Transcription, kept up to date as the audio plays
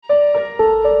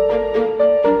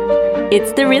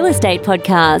It's the Real Estate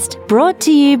Podcast, brought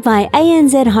to you by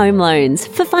ANZ Home Loans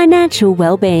for financial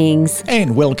well-beings.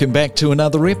 And welcome back to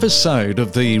another episode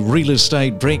of the Real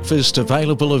Estate Breakfast,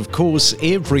 available, of course,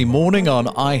 every morning on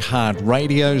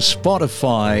iHeartRadio,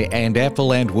 Spotify and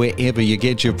Apple, and wherever you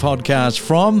get your podcast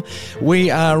from. We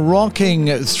are rocking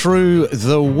through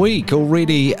the week,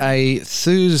 already a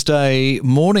Thursday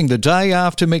morning, the day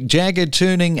after Mick Jagger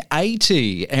turning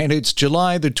 80, and it's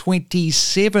July the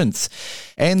 27th.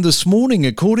 And this morning,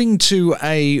 according to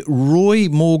a Roy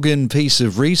Morgan piece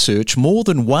of research, more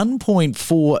than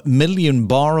 1.4 million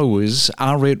borrowers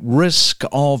are at risk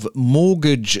of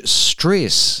mortgage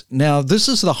stress. Now, this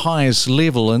is the highest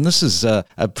level, and this is a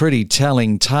pretty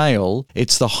telling tale.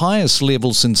 It's the highest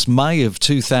level since May of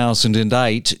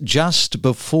 2008, just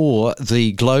before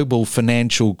the global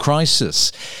financial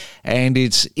crisis. And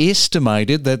it's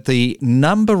estimated that the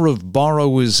number of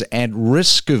borrowers at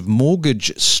risk of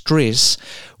mortgage stress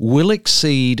will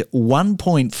exceed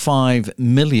 1.5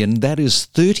 million. That is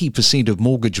 30% of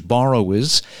mortgage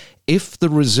borrowers, if the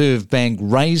Reserve Bank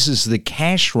raises the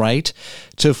cash rate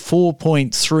to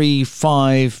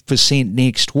 4.35%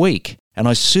 next week. And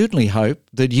I certainly hope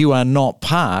that you are not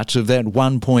part of that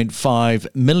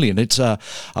 1.5 million. It's a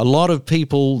lot of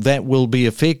people that will be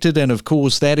affected, and of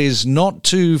course that is not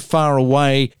too far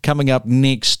away, coming up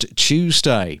next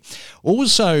Tuesday.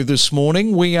 Also this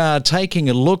morning we are taking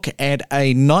a look at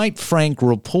a Knight Frank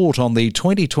report on the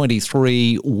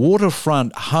 2023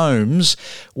 waterfront homes,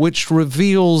 which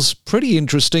reveals pretty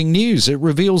interesting news. It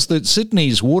reveals that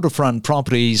Sydney's waterfront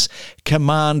properties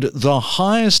command the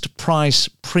highest price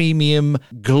premium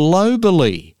globally,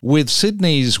 with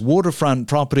Sydney's waterfront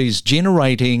properties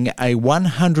generating a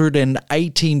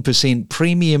 118%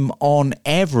 premium on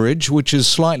average, which is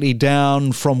slightly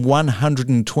down from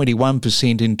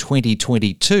 121% in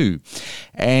 2022.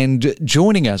 And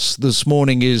joining us this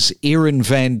morning is Erin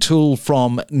Van Tool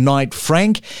from Knight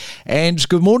Frank. And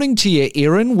good morning to you,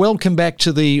 Erin. Welcome back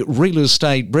to the Real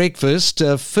Estate Breakfast.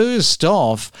 First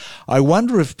off, I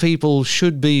wonder if people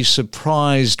should be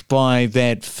surprised by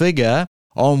that figure.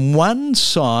 On one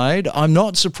side, I'm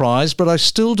not surprised, but I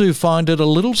still do find it a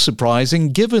little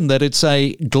surprising given that it's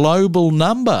a global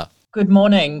number. Good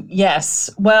morning. Yes.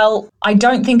 Well, I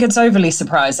don't think it's overly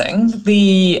surprising.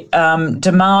 The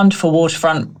demand for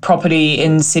waterfront property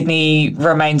in Sydney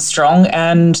remains strong.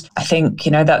 And I think,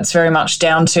 that's very much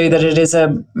down to that it is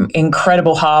an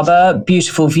incredible harbour,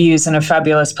 beautiful views and a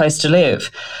fabulous place to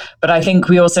live. But I think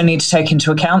we also need to take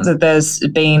into account that there's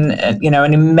been,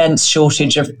 an immense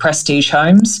shortage of prestige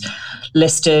homes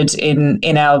listed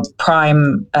in our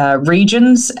prime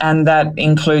regions, and that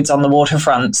includes on the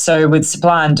waterfront. So with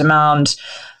supply and demand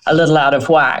a little out of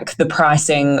whack, the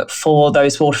pricing for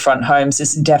those waterfront homes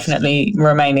is definitely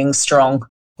remaining strong.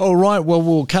 All right, well,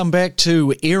 we'll come back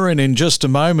to Erin in just a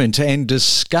moment and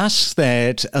discuss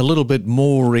that a little bit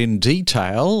more in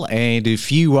detail. And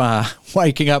if you are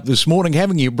waking up this morning,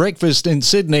 having your breakfast in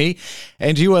Sydney,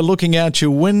 and you are looking out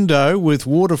your window with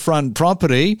waterfront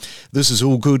property, this is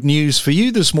all good news for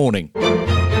you this morning.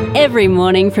 Every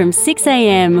morning from 6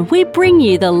 a.m, we bring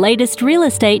you the latest real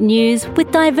estate news with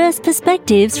diverse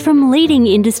perspectives from leading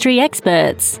industry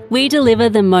experts. We deliver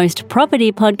the most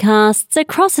property podcasts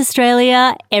across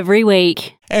Australia every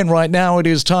week. And right now it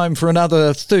is time for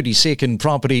another 30-second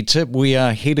property tip. We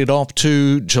are headed off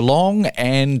to Geelong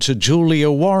and to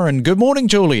Julia Warren. Good morning,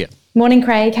 Julia. Morning,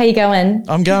 Craig. How you going?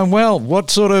 I'm going well.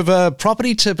 What sort of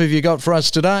property tip have you got for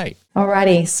us today?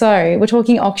 Alrighty. So we're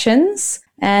talking auctions.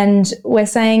 And we're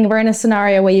saying we're in a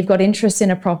scenario where you've got interest in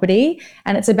a property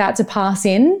and it's about to pass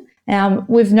in.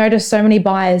 We've noticed so many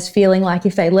buyers feeling like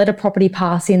if they let a property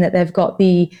pass in that they've got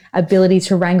the ability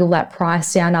to wrangle that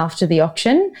price down after the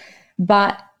auction.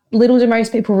 But little do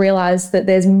most people realise that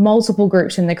there's multiple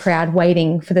groups in the crowd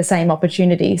waiting for the same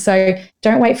opportunity. So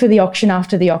don't wait for the auction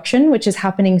after the auction, which is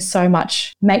happening so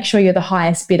much. Make sure you're the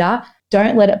highest bidder.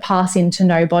 Don't let it pass into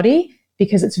nobody,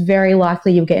 because it's very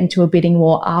likely you'll get into a bidding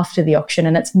war after the auction,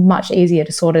 and it's much easier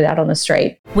to sort it out on the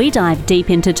street. We dive deep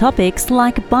into topics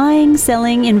like buying,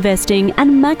 selling, investing,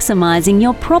 and maximising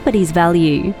your property's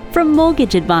value. From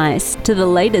mortgage advice to the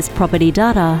latest property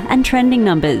data and trending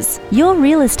numbers, your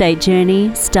real estate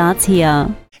journey starts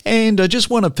here. And I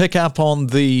just want to pick up on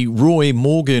the Roy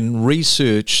Morgan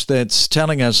research that's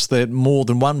telling us that more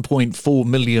than 1.4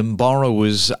 million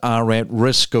borrowers are at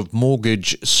risk of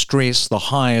mortgage stress, the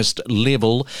highest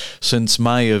level since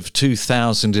May of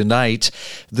 2008.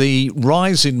 The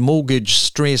rise in mortgage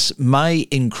stress may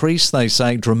increase, they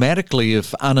say, dramatically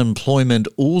if unemployment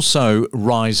also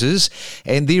rises.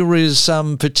 And there is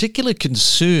some particular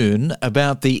concern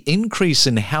about the increase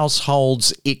in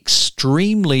households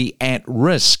extremely at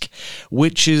risk risk,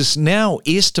 which is now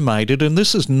estimated, and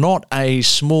this is not a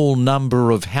small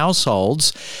number of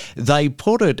households, they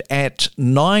put it at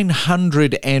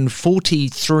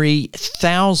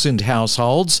 943,000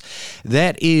 households.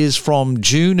 That is from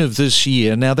June of this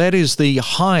year. Now, that is the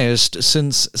highest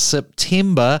since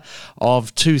September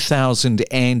of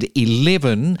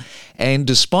 2011. And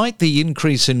despite the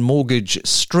increase in mortgage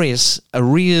stress,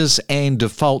 arrears and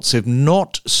defaults have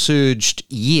not surged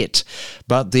yet.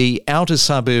 But the outer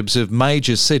suburbs of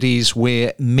major cities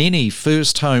where many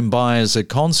first home buyers are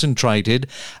concentrated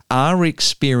are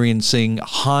experiencing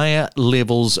higher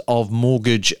levels of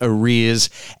mortgage arrears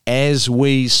as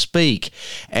we speak.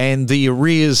 And the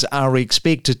arrears are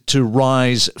expected to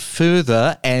rise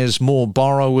further as more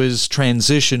borrowers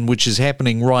transition, which is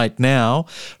happening right now,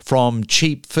 from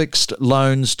cheap fixed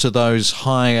loans to those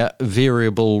higher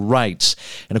variable rates.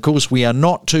 And of course, we are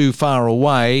not too far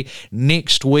away.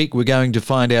 Next week, we're going to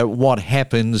find out what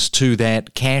happens to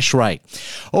that cash rate.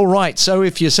 All right, so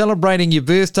if you're celebrating your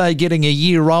birthday, getting a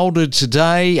year older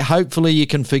today, hopefully you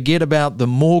can forget about the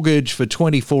mortgage for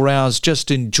 24 hours.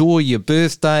 Just enjoy your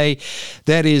birthday.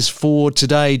 That is for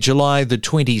today, July the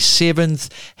 27th.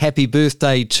 Happy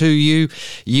birthday to you.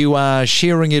 You are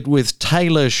sharing it with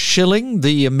Taylor Schilling,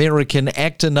 the American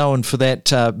actor known for that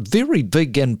very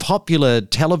big and popular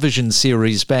television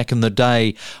series back in the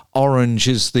day, Orange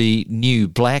is the New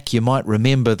Black. You might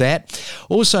remember that.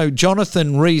 Also,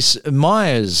 Jonathan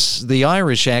Rhys-Meyers, the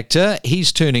Irish actor,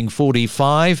 he's turning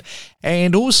 45.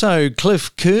 And also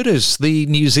Cliff Curtis, the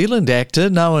New Zealand actor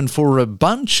known for a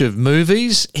bunch of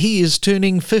movies, he is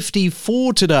turning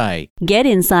 54 today. Get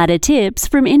insider tips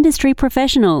from industry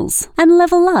professionals and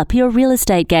level up your real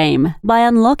estate game by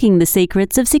unlocking the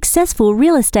secrets of successful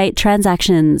real estate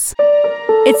transactions.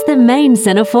 It's the Main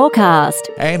Centre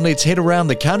forecast. And let's head around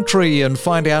the country and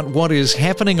find out what is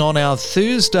happening on our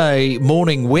Thursday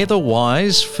morning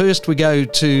weather-wise. First, we go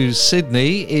to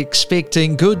Sydney,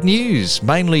 expecting good news,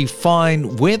 mainly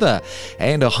fine weather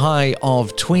and a high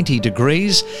of 20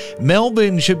 degrees.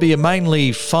 Melbourne should be a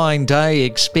mainly fine day,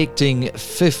 expecting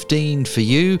 15 for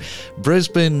you.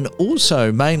 Brisbane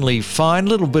also mainly fine,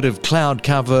 little bit of cloud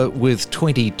cover with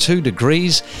 22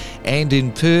 degrees. And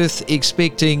in Perth,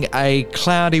 expecting a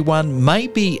cloudy one,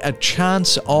 maybe a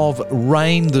chance of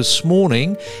rain this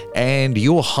morning, and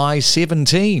your high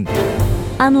 17.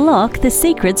 Unlock the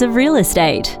secrets of real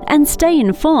estate and stay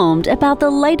informed about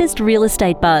the latest real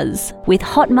estate buzz with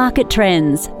hot market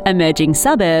trends, emerging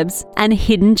suburbs, and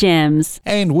hidden gems.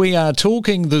 And we are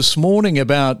talking this morning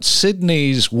about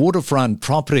Sydney's waterfront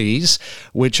properties,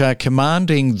 which are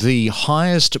commanding the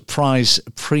highest price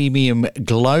premium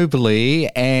globally.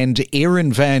 And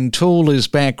Erin Van Tool is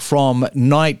back from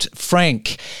Knight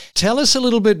Frank. Tell us a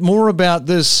little bit more about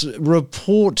this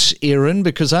report, Erin,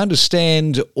 because I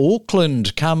understand Auckland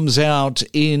comes out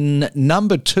in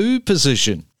number 2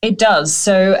 position. It does.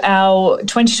 So our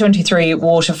 2023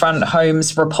 Waterfront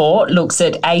Homes report looks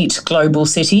at 8 global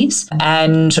cities.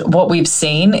 And what we've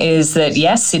seen is that,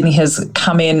 yes, Sydney has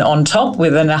come in on top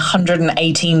with an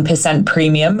 118%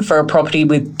 premium for a property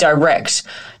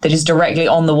that is directly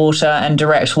on the water and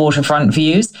direct waterfront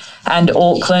views. And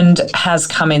Auckland has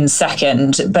come in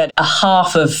second, but a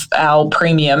half of our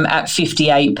premium at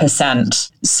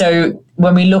 58%. So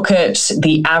when we look at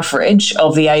the average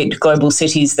of the 8 global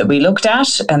cities that we looked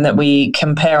at and that we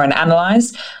compare and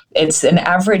analyse, it's an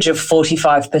average of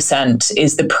 45%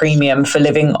 is the premium for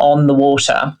living on the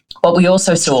water. What we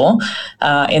also saw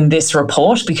in this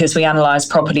report, because we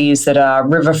analysed properties that are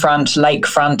riverfront,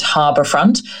 lakefront,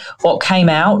 harbourfront, what came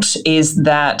out is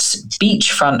that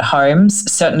beachfront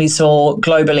homes certainly saw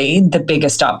globally the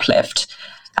biggest uplift.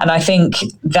 And I think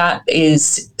that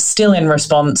is still in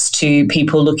response to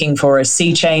people looking for a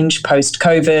sea change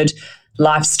post-COVID,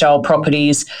 lifestyle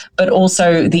properties, but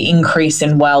also the increase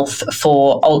in wealth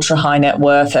for ultra high net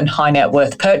worth and high net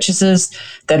worth purchasers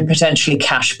that are potentially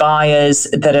cash buyers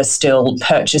that are still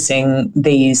purchasing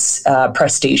these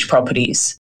prestige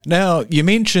properties. Now, you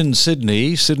mentioned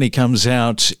Sydney. Sydney comes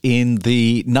out in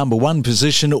the number 1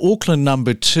 position, Auckland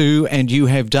number 2, and you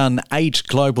have done 8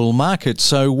 global markets.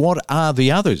 So what are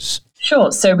the others?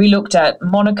 Sure. So we looked at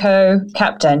Monaco,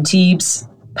 Cap d'Antibes,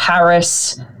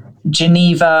 Paris,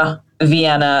 Geneva,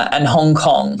 Vienna and Hong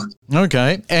Kong.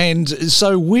 Okay. And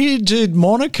so where did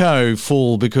Monaco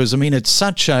fall? Because, I mean, it's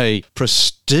such a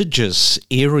prestigious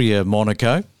area,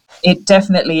 Monaco. It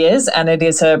definitely is, and it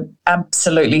is a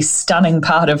absolutely stunning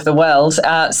part of the world.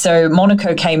 So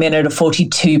Monaco came in at a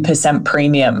 42%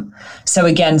 premium. So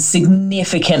again,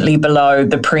 significantly below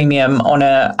the premium on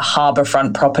a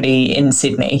harbourfront property in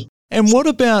Sydney. And what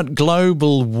about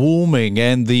global warming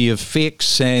and the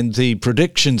effects and the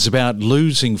predictions about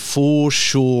losing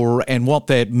foreshore and what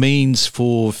that means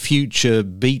for future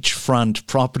beachfront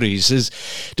properties?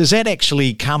 Does that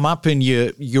actually come up in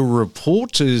your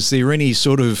report? Is there any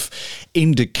sort of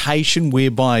indication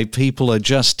whereby people are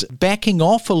just backing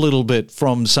off a little bit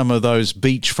from some of those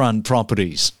beachfront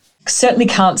properties? Certainly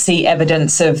can't see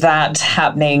evidence of that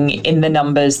happening in the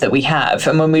numbers that we have.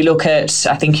 And when we look at,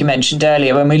 I think you mentioned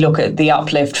earlier, when we look at the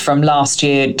uplift from last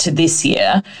year to this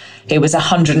year, it was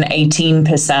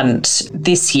 118%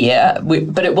 this year,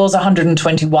 but it was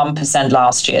 121%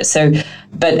 last year. So,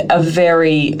 but a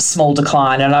very small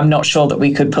decline. And I'm not sure that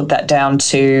we could put that down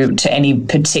to any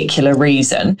particular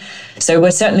reason. So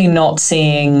we're certainly not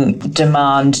seeing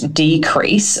demand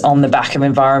decrease on the back of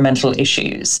environmental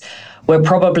issues. We're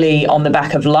probably on the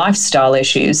back of lifestyle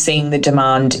issues seeing the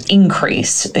demand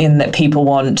increase in that people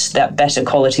want that better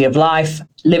quality of life,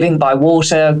 living by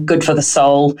water, good for the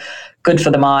soul, good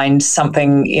for the mind,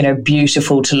 something,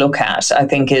 beautiful to look at, I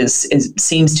think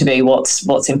seems to be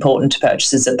what's important to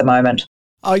purchasers at the moment.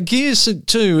 I guess,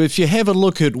 too, if you have a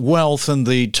look at wealth in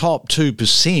the top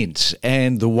 2%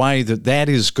 and the way that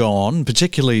has gone,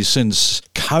 particularly since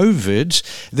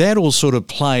COVID, that all sort of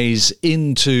plays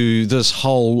into this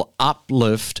whole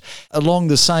uplift along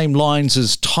the same lines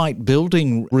as tight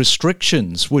building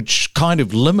restrictions, which kind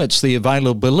of limits the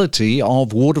availability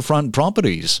of waterfront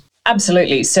properties.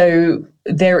 Absolutely. So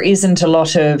there isn't a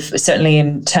lot of, certainly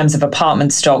in terms of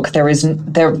apartment stock, there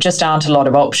just aren't a lot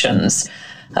of options.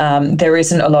 There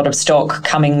isn't a lot of stock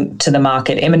coming to the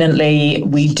market imminently.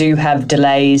 We do have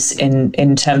delays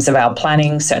in terms of our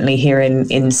planning, certainly here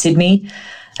in Sydney,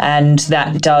 and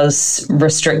that does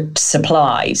restrict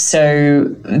supply.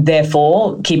 So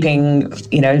therefore, keeping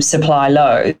supply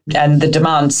low and the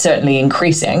demand certainly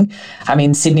increasing. I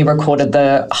mean, Sydney recorded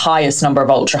the highest number of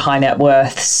ultra high net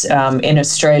worths in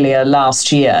Australia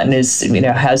last year, and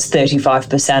has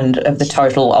 35% of the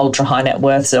total ultra high net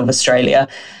worths of Australia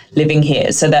living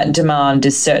here. So that demand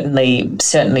is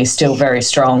certainly still very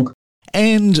strong.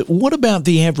 And what about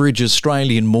the average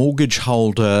Australian mortgage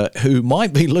holder who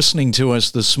might be listening to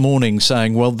us this morning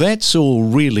saying, well, that's all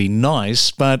really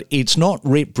nice, but it's not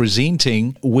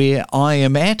representing where I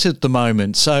am at the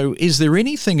moment. So is there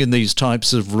anything in these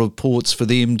types of reports for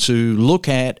them to look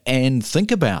at and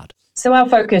think about? So our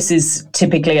focus is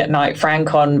typically at Knight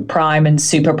Frank on prime and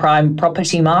super prime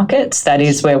property markets. That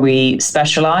is where we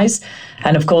specialise.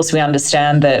 And of course, we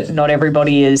understand that not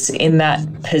everybody is in that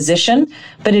position,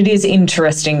 but it is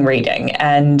interesting reading.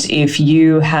 And if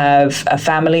you have a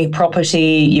family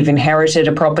property, you've inherited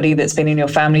a property that's been in your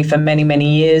family for many, many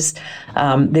years,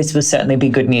 this will certainly be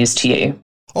good news to you.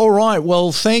 All right.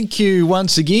 Well, thank you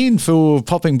once again for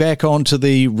popping back onto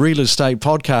the Real Estate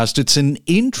Podcast. It's an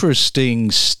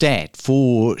interesting stat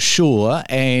for sure,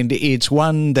 and it's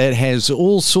one that has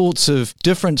all sorts of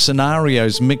different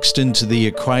scenarios mixed into the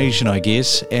equation, I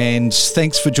guess. And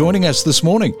thanks for joining us this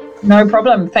morning. No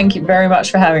problem. Thank you very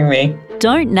much for having me.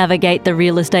 Don't navigate the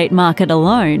real estate market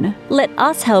alone. Let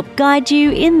us help guide you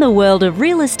in the world of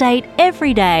real estate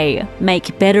every day.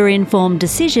 Make better informed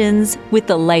decisions with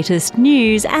the latest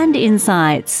news and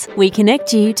insights. We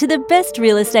connect you to the best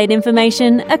real estate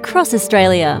information across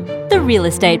Australia. The Real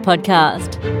Estate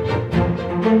Podcast.